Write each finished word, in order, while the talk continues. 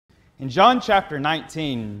In John chapter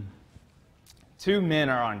 19, two men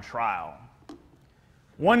are on trial.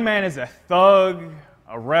 One man is a thug,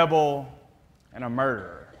 a rebel, and a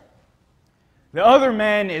murderer. The other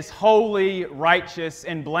man is holy, righteous,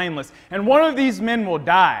 and blameless. And one of these men will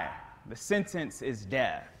die. The sentence is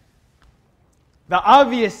death. The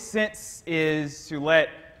obvious sense is to let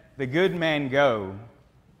the good man go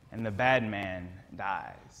and the bad man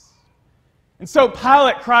dies. And so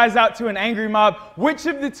Pilate cries out to an angry mob, "Which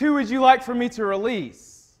of the two would you like for me to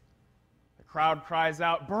release?" The crowd cries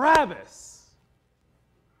out, "Barabbas."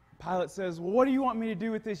 Pilate says, "Well, what do you want me to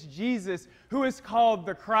do with this Jesus who is called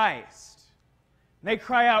the Christ?" And they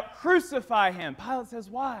cry out, "Crucify him." Pilate says,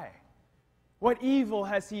 "Why? What evil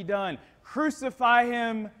has he done? Crucify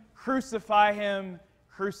him, crucify him,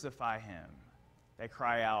 crucify him." They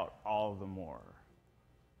cry out all the more.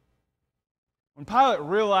 When Pilate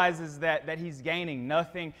realizes that he's gaining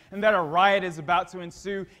nothing and that a riot is about to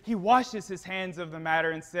ensue, he washes his hands of the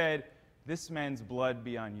matter and said, "This man's blood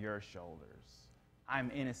be on your shoulders. I'm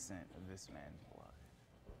innocent of this man's blood."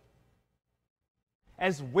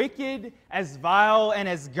 As wicked, as vile, and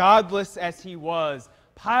as godless as he was,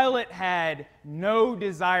 Pilate had no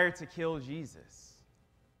desire to kill Jesus.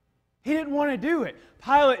 He didn't want to do it.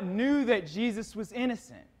 Pilate knew that Jesus was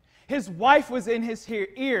innocent. His wife was in his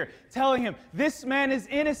ear telling him, "This man is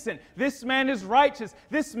innocent. This man is righteous.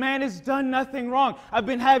 This man has done nothing wrong. I've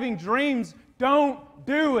been having dreams. Don't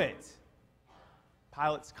do it."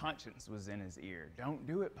 Pilate's conscience was in his ear. "Don't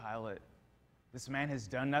do it, Pilate. This man has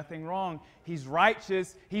done nothing wrong. He's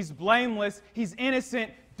righteous. He's blameless. He's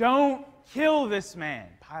innocent. Don't kill this man."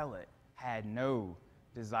 Pilate had no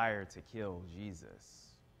desire to kill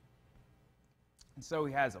Jesus. And so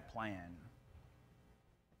he has a plan.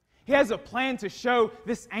 He has a plan to show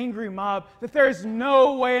this angry mob that there is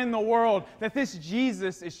no way in the world that this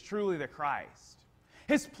Jesus is truly the Christ.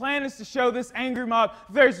 His plan is to show this angry mob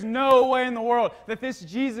there's no way in the world that this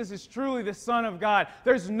Jesus is truly the Son of God.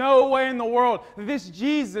 There's no way in the world that this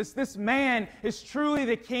Jesus, this man, is truly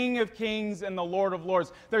the King of Kings and the Lord of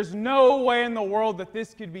Lords. There's no way in the world that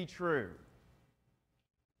this could be true.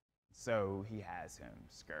 So he has him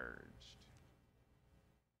scourged.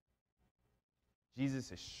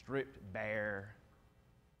 Jesus is stripped bare.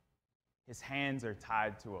 His hands are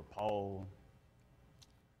tied to a pole.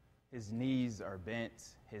 His knees are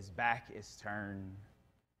bent. His back is turned.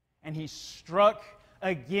 And he's struck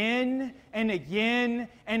again and again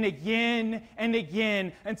and again and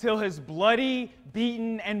again until his bloody,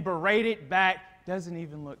 beaten, and berated back doesn't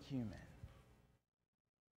even look human.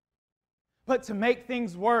 But to make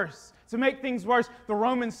things worse, the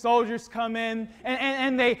Roman soldiers come in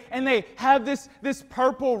and they have this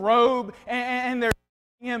purple robe and they're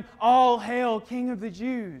saying him, "All hail, King of the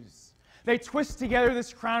Jews." They twist together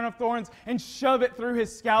this crown of thorns and shove it through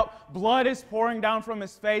his scalp. Blood is pouring down from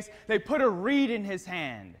his face. They put a reed in his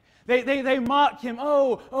hand. They mock him.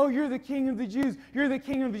 Oh, you're the King of the Jews. You're the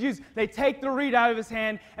King of the Jews. They take the reed out of his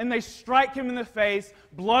hand and they strike him in the face,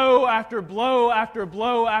 blow after blow after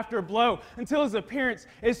blow after blow, until his appearance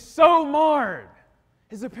is so marred.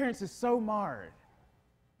 His appearance is so marred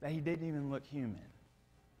that he didn't even look human.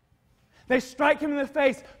 They strike him in the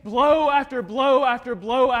face, blow after blow after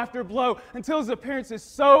blow after blow, until his appearance is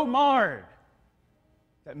so marred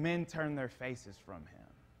that men turn their faces from him.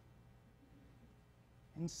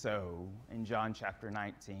 And so, in John chapter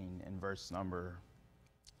 19, in verse number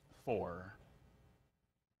 4,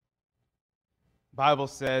 the Bible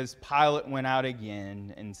says, "Pilate went out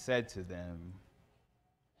again and said to them,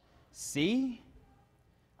 'See,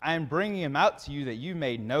 I am bringing him out to you that you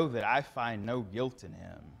may know that I find no guilt in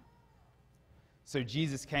him.' So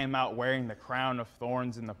Jesus came out wearing the crown of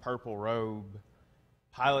thorns and the purple robe.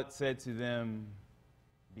 Pilate said to them,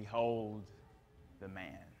 'Behold the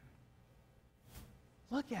man.'"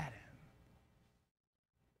 Look at him.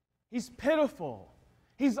 He's pitiful.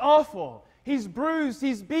 He's awful. He's bruised.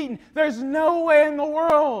 He's beaten. There's no way in the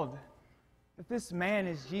world that this man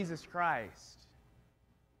is Jesus Christ.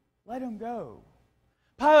 Let him go.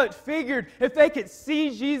 Pilate figured if they could see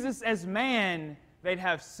Jesus as man, they'd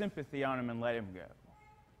have sympathy on him and let him go.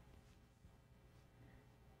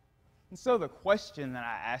 And so the question that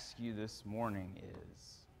I ask you this morning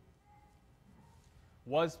is,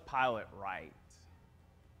 was Pilate right?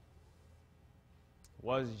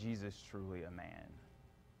 Was Jesus truly a man?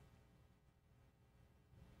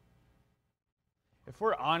 If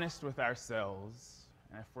we're honest with ourselves,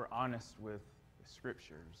 and if we're honest with the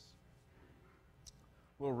Scriptures,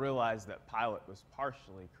 we'll realize that Pilate was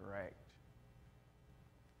partially correct.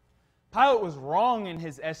 Pilate was wrong in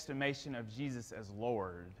his estimation of Jesus as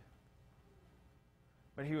Lord,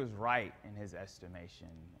 but he was right in his estimation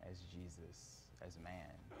as Jesus, as man.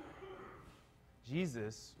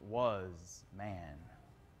 Jesus was man.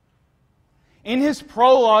 In his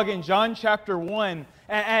prologue in John chapter 1,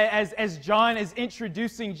 as John is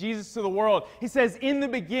introducing Jesus to the world, he says, "In the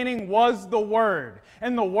beginning was the Word,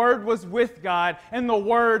 and the Word was with God, and the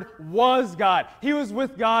Word was God. He was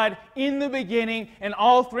with God in the beginning, and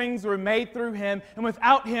all things were made through Him, and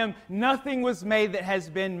without Him nothing was made that has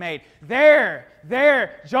been made."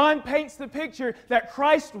 There, John paints the picture that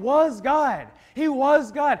Christ was God. He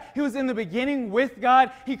was God. He was in the beginning with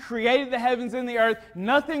God. He created the heavens and the earth.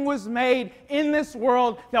 Nothing was made in this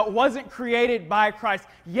world that wasn't created by Christ.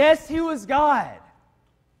 Yes, He was God.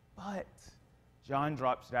 But John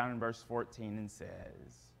drops down in verse 14 and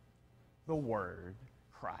says, the Word,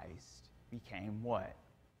 Christ, became what?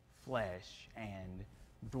 Flesh and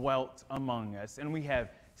dwelt among us. And we have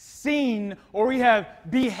seen, or we have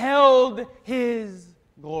beheld His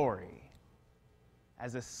glory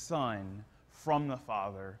as a Son from the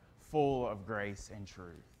Father, full of grace and truth.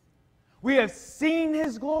 We have seen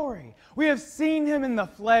His glory. We have seen Him in the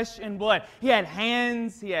flesh and blood. He had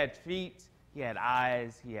hands, He had feet, He had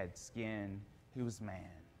eyes, He had skin. He was man.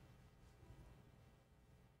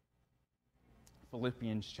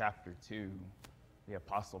 Philippians chapter 2, the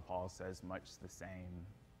Apostle Paul says much the same.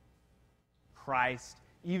 Christ,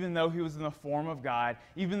 even though He was in the form of God,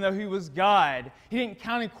 even though He was God, He didn't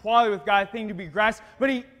count equality with God a thing to be grasped,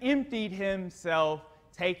 but He emptied Himself,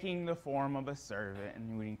 taking the form of a servant.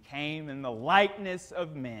 And when He came in the likeness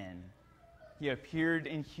of men, He appeared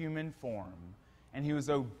in human form, and He was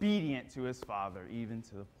obedient to His Father, even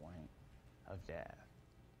to the point of death.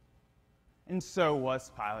 And so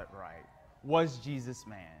was Pilate right? Was Jesus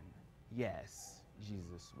man? Yes,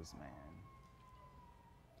 Jesus was man.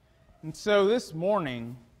 And so this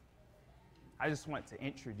morning, I just want to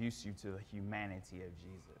introduce you to the humanity of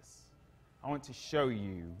Jesus. I want to show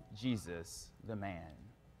you Jesus, the man.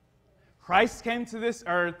 Christ came to this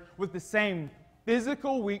earth with the same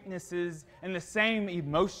physical weaknesses and the same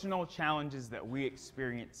emotional challenges that we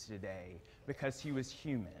experience today because He was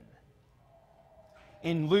human.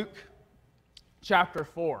 In Luke chapter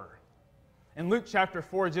 4,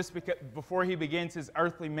 just before He begins His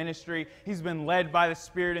earthly ministry, He's been led by the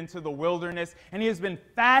Spirit into the wilderness, and He has been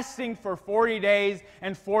fasting for 40 days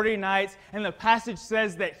and 40 nights, and the passage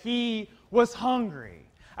says that He was hungry.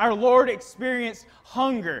 Our Lord experienced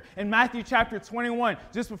hunger. In Matthew chapter 21,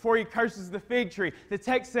 just before He curses the fig tree, the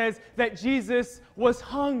text says that Jesus was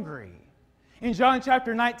hungry. In John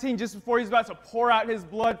chapter 19, just before He's about to pour out His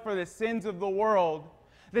blood for the sins of the world,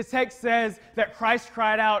 the text says that Christ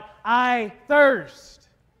cried out, "I thirst.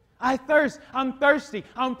 I thirst. I'm thirsty.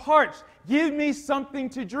 I'm parched. Give me something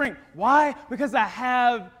to drink." Why? Because I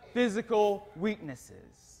have physical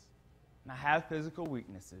weaknesses. And I have physical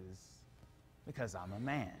weaknesses because I'm a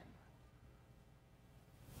man.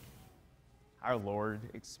 Our Lord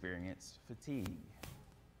experienced fatigue.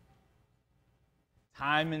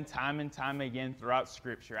 Time and time again throughout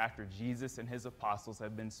Scripture, after Jesus and His apostles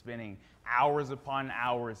have been spending hours upon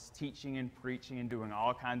hours teaching and preaching and doing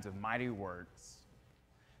all kinds of mighty works,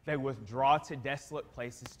 they withdraw to desolate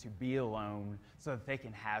places to be alone so that they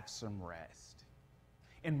can have some rest.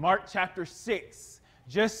 In Mark chapter 6,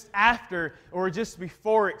 just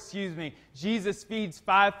before, Jesus feeds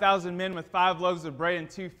 5,000 men with 5 loaves of bread and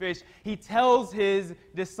 2 fish. He tells His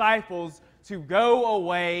disciples to go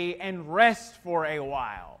away and rest for a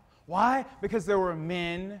while. Why? Because there were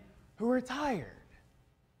men who were tired.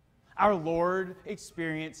 Our Lord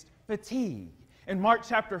experienced fatigue. In Mark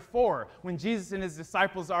chapter 4, when Jesus and His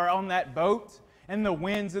disciples are on that boat, and the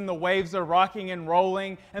winds and the waves are rocking and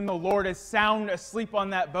rolling, and the Lord is sound asleep on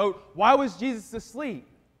that boat, why was Jesus asleep?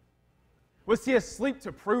 Was He asleep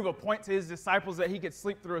to prove a point to His disciples that He could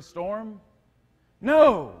sleep through a storm?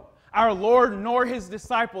 No. Our Lord nor His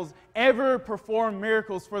disciples ever performed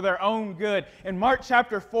miracles for their own good. In Mark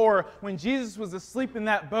chapter 4, when Jesus was asleep in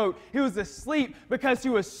that boat, He was asleep because He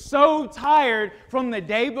was so tired from the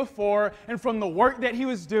day before and from the work that He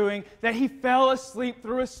was doing that He fell asleep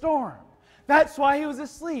through a storm. That's why He was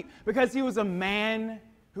asleep, because He was a man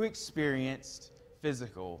who experienced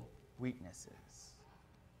physical weaknesses.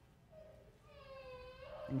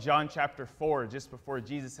 In John chapter 4, just before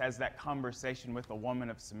Jesus has that conversation with the woman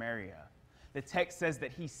of Samaria, the text says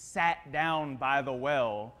that He sat down by the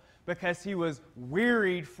well because He was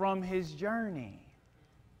wearied from His journey.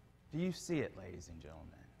 Do you see it, ladies and gentlemen?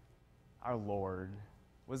 Our Lord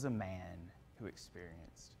was a man who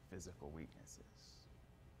experienced physical weaknesses.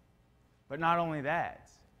 But not only that,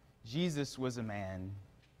 Jesus was a man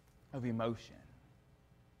of emotion.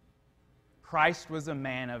 Christ was a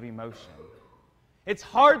man of emotion. It's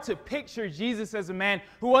hard to picture Jesus as a man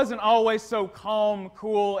who wasn't always so calm,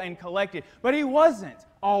 cool, and collected. But he wasn't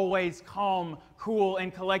always calm, cool,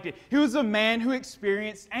 and collected. He was a man who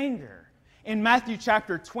experienced anger. In Matthew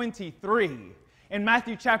chapter 23,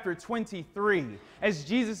 as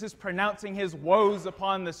Jesus is pronouncing his woes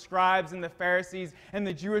upon the scribes and the Pharisees and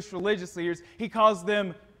the Jewish religious leaders, he calls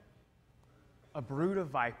them a brood of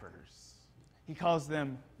vipers. He calls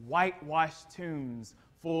them whitewashed tombs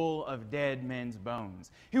full of dead men's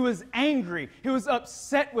bones. He was angry. He was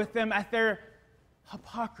upset with them at their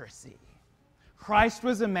hypocrisy. Christ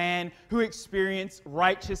was a man who experienced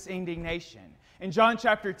righteous indignation. In John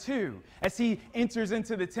chapter 2, as he enters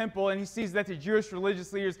into the temple and he sees that the Jewish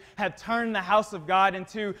religious leaders have turned the house of God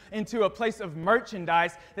into a place of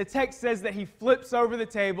merchandise, the text says that he flips over the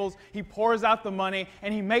tables, he pours out the money,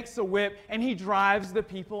 and he makes a whip, and he drives the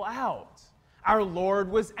people out. Our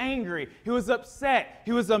Lord was angry. He was upset.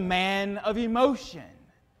 He was a man of emotion.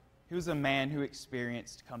 He was a man who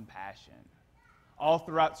experienced compassion. All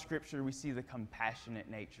throughout Scripture, we see the compassionate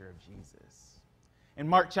nature of Jesus. In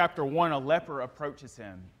Mark chapter 1, a leper approaches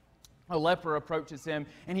him.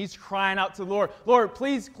 And he's crying out to the Lord, "Lord,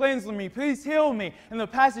 please cleanse me, please heal me." And the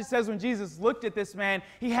passage says when Jesus looked at this man,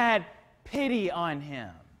 he had pity on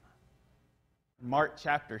him. Mark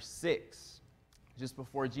chapter 6, just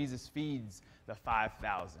before Jesus feeds the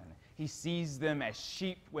 5,000. He sees them as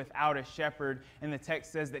sheep without a shepherd, and the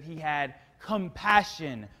text says that he had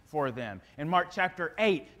compassion for them. In Mark chapter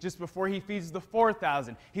 8, just before he feeds the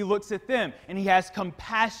 4,000, he looks at them and he has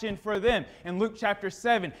compassion for them. In Luke chapter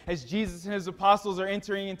 7, as Jesus and his apostles are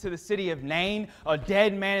entering into the city of Nain, a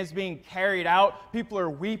dead man is being carried out. People are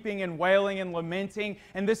weeping and wailing and lamenting,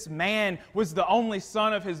 and this man was the only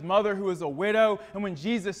son of his mother who was a widow. And when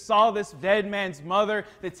Jesus saw this dead man's mother,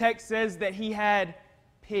 the text says that he had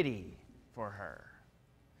pity for her.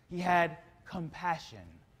 He had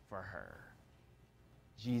compassion for her.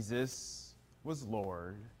 Jesus was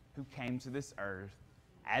Lord who came to this earth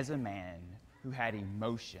as a man who had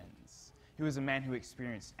emotions. He was a man who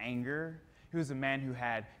experienced anger. He was a man who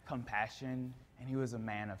had compassion, and he was a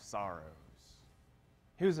man of sorrows.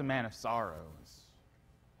 He was a man of sorrows.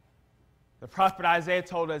 The prophet Isaiah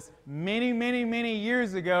told us many, many, many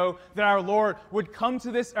years ago that our Lord would come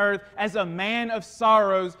to this earth as a man of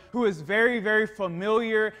sorrows who is very, very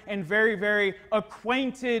familiar and very, very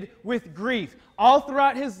acquainted with grief. All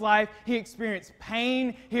throughout his life, he experienced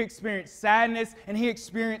pain, he experienced sadness, and he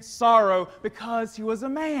experienced sorrow because he was a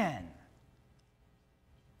man.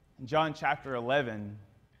 In John chapter 11,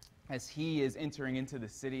 as he is entering into the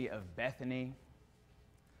city of Bethany,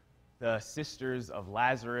 the sisters of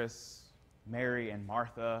Lazarus, Mary and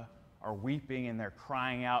Martha, are weeping and they're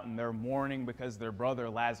crying out and they're mourning because their brother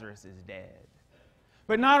Lazarus is dead.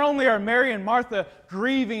 But not only are Mary and Martha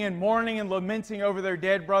grieving and mourning and lamenting over their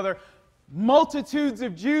dead brother, multitudes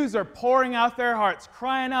of Jews are pouring out their hearts,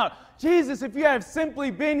 crying out, "Jesus, if you had simply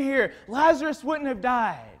been here, Lazarus wouldn't have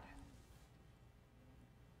died."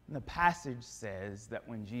 And the passage says that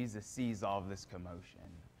when Jesus sees all of this commotion,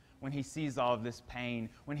 when he sees all of this pain,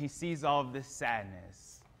 when he sees all of this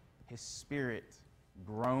sadness, his spirit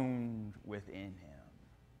groaned within him.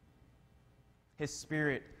 His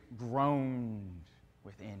spirit groaned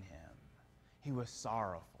within him. He was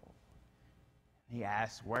sorrowful. He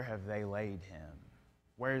asked, "Where have they laid him?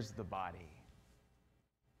 Where's the body?"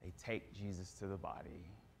 They take Jesus to the body.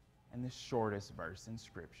 And the shortest verse in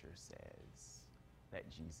Scripture says that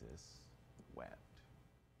Jesus wept.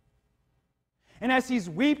 And as he's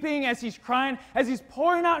weeping, as he's crying, as he's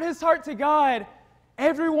pouring out his heart to God,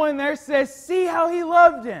 everyone there says, "See how he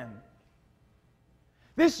loved him."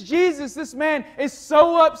 This Jesus, this man, is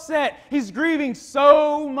so upset. He's grieving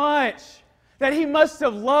so much that he must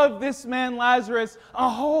have loved this man Lazarus a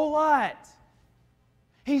whole lot.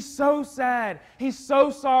 He's so sad. He's so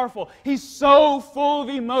sorrowful. He's so full of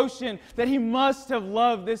emotion that he must have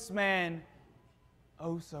loved this man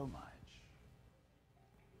oh so much.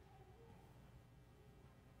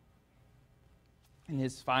 In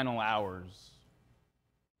his final hours,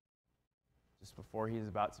 just before he is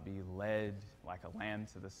about to be led like a lamb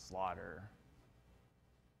to the slaughter,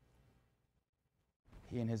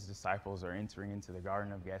 he and his disciples are entering into the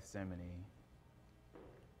Garden of Gethsemane.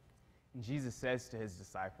 And Jesus says to his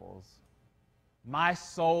disciples, "My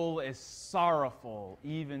soul is sorrowful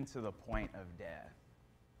even to the point of death."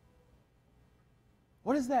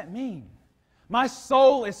 What does that mean? My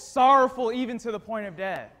soul is sorrowful even to the point of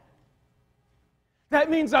death. That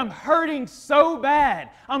means I'm hurting so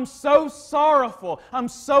bad. I'm so sorrowful. I'm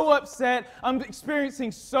so upset. I'm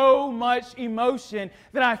experiencing so much emotion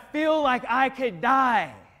that I feel like I could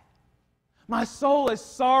die. My soul is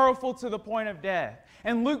sorrowful to the point of death.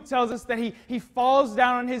 And Luke tells us that he falls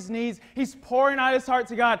down on his knees. He's pouring out his heart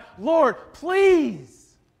to God. Lord,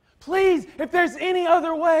 please, if there's any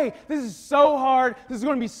other way, this is so hard. This is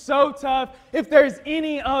going to be so tough. If there's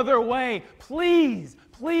any other way, please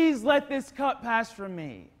let this cup pass from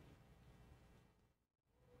me.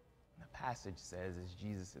 The passage says, as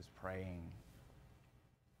Jesus is praying,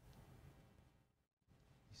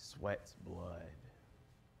 he sweats blood.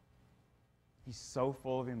 He's so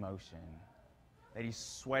full of emotion that he's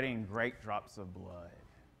sweating great drops of blood.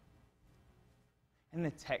 And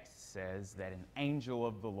the text says that an angel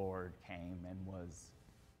of the Lord came and was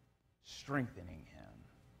strengthening him.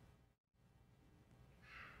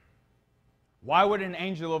 Why would an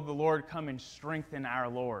angel of the Lord come and strengthen our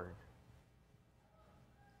Lord?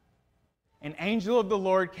 An angel of the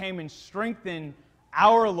Lord came and strengthened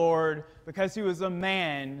our Lord because he was a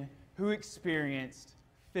man who experienced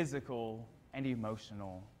physical and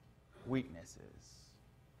emotional weaknesses.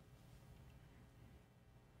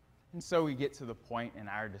 And so we get to the point in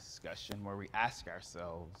our discussion where we ask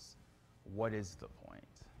ourselves, what is the point?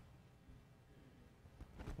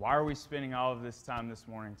 Why are we spending all of this time this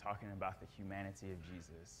morning talking about the humanity of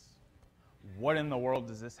Jesus? What in the world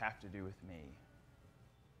does this have to do with me?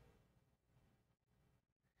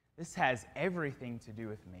 This has everything to do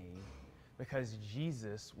with me because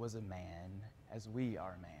Jesus was a man as we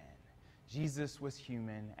are man. Jesus was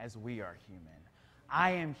human as we are human.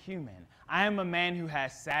 I am human. I am a man who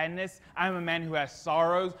has sadness. I am a man who has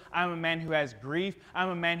sorrows. I am a man who has grief. I am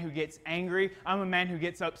a man who gets angry. I am a man who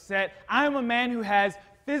gets upset. I am a man who has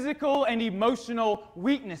physical and emotional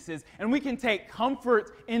weaknesses. And we can take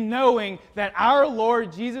comfort in knowing that our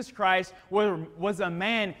Lord Jesus Christ was a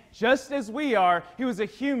man just as we are. He was a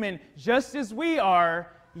human just as we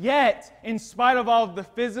are. Yet, in spite of all of the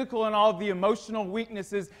physical and all of the emotional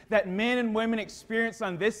weaknesses that men and women experience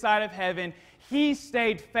on this side of heaven, he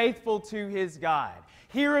stayed faithful to his God.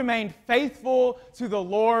 He remained faithful to the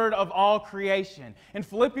Lord of all creation. In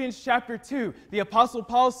Philippians chapter 2, the Apostle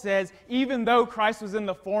Paul says, even though Christ was in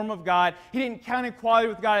the form of God, he didn't count equality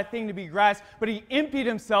with God a thing to be grasped, but he emptied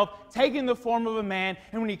himself, taking the form of a man,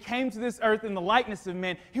 and when he came to this earth in the likeness of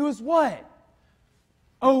men, he was what?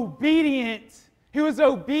 Obedient. He was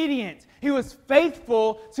obedient. He was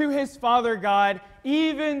faithful to his Father God,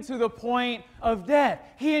 even to the point of death.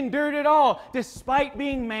 He endured it all. Despite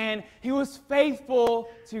being man, he was faithful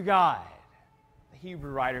to God. The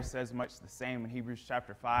Hebrew writer says much the same in Hebrews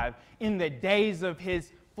chapter 5. In the days of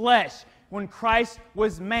his flesh, when Christ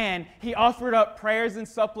was man, he offered up prayers and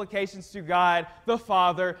supplications to God the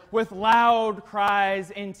Father with loud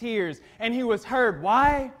cries and tears. And he was heard.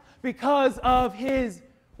 Why? Because of his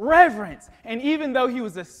reverence. And even though he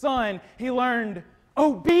was a son, he learned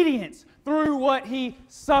obedience through what he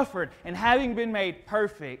suffered. And having been made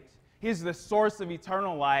perfect, he is the source of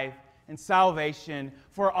eternal life and salvation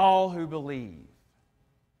for all who believe.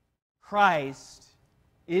 Christ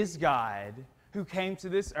is God who came to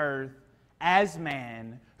this earth as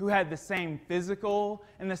man, who had the same physical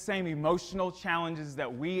and the same emotional challenges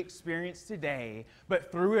that we experience today,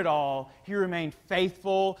 but through it all, he remained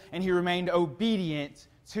faithful and he remained obedient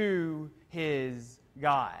to his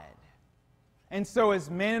God. And so as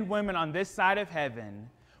men and women on this side of heaven,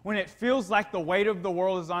 when it feels like the weight of the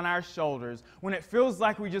world is on our shoulders, when it feels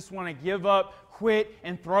like we just want to give up, quit,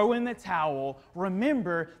 and throw in the towel,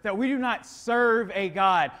 remember that we do not serve a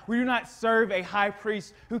God. We do not serve a high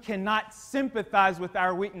priest who cannot sympathize with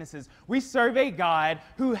our weaknesses. We serve a God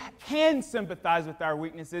who can sympathize with our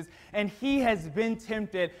weaknesses, and he has been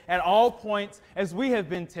tempted at all points as we have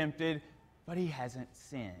been tempted, but he hasn't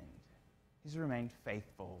sinned. He's remained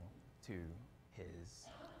faithful to his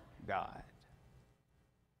God.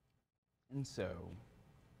 And so,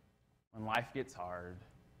 when life gets hard,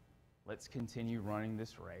 let's continue running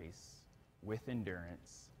this race with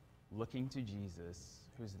endurance, looking to Jesus,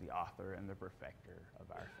 who's the author and the perfecter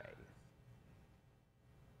of our faith.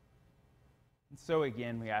 And so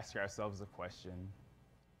again, we ask ourselves the question,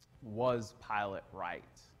 was Pilate right?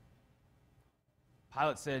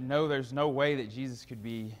 Pilate said, no, there's no way that Jesus could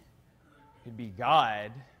be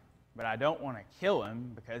God, but I don't want to kill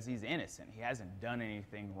him because he's innocent. He hasn't done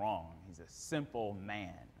anything wrong. He's a simple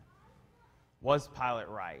man. Was Pilate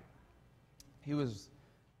right? He was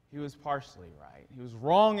partially right. He was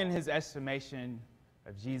wrong in his estimation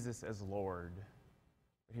of Jesus as Lord,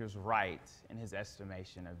 but he was right in his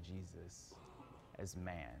estimation of Jesus as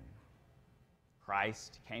man.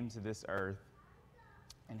 Christ came to this earth,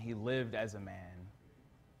 and he lived as a man.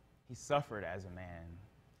 He suffered as a man.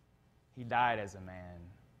 He died as a man.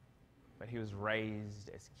 But he was raised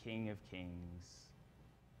as King of Kings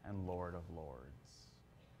and Lord of lords.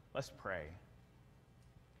 Let's pray.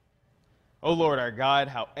 O Lord our God,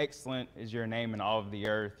 how excellent is your name in all of the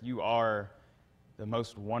earth. You are the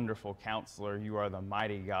most wonderful counselor. You are the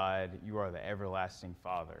mighty God. You are the everlasting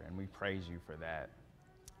Father, and we praise you for that.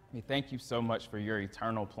 We thank you so much for your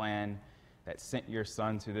eternal plan that sent your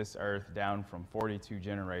Son to this earth down from 42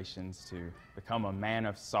 generations to become a man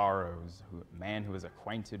of sorrows, a man who is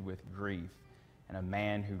acquainted with grief, and a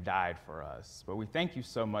man who died for us. But we thank you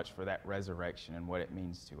so much for that resurrection and what it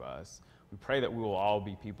means to us. We pray that we will all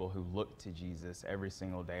be people who look to Jesus every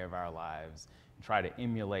single day of our lives and try to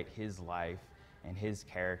emulate his life and his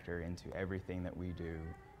character into everything that we do,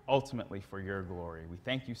 ultimately for your glory. We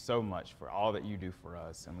thank you so much for all that you do for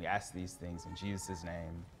us, and we ask these things in Jesus'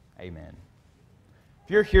 name. Amen. If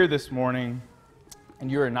you're here this morning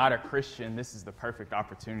and you are not a Christian, this is the perfect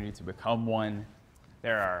opportunity to become one.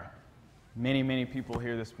 There are many, many people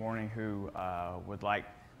here this morning who would like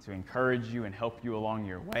to encourage you and help you along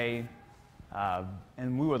your way.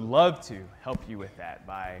 And we would love to help you with that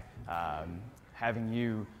by having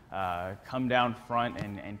you come down front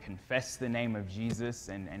and confess the name of Jesus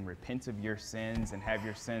and repent of your sins and have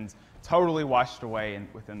your sins totally washed away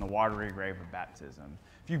within the watery grave of baptism.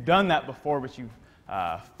 If you've done that before, but you've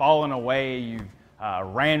fallen away, you've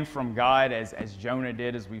ran from God as Jonah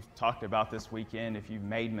did, as we've talked about this weekend, if you've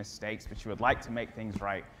made mistakes, but you would like to make things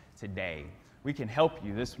right today, we can help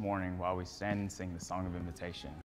you this morning while we stand and sing the song of invitation.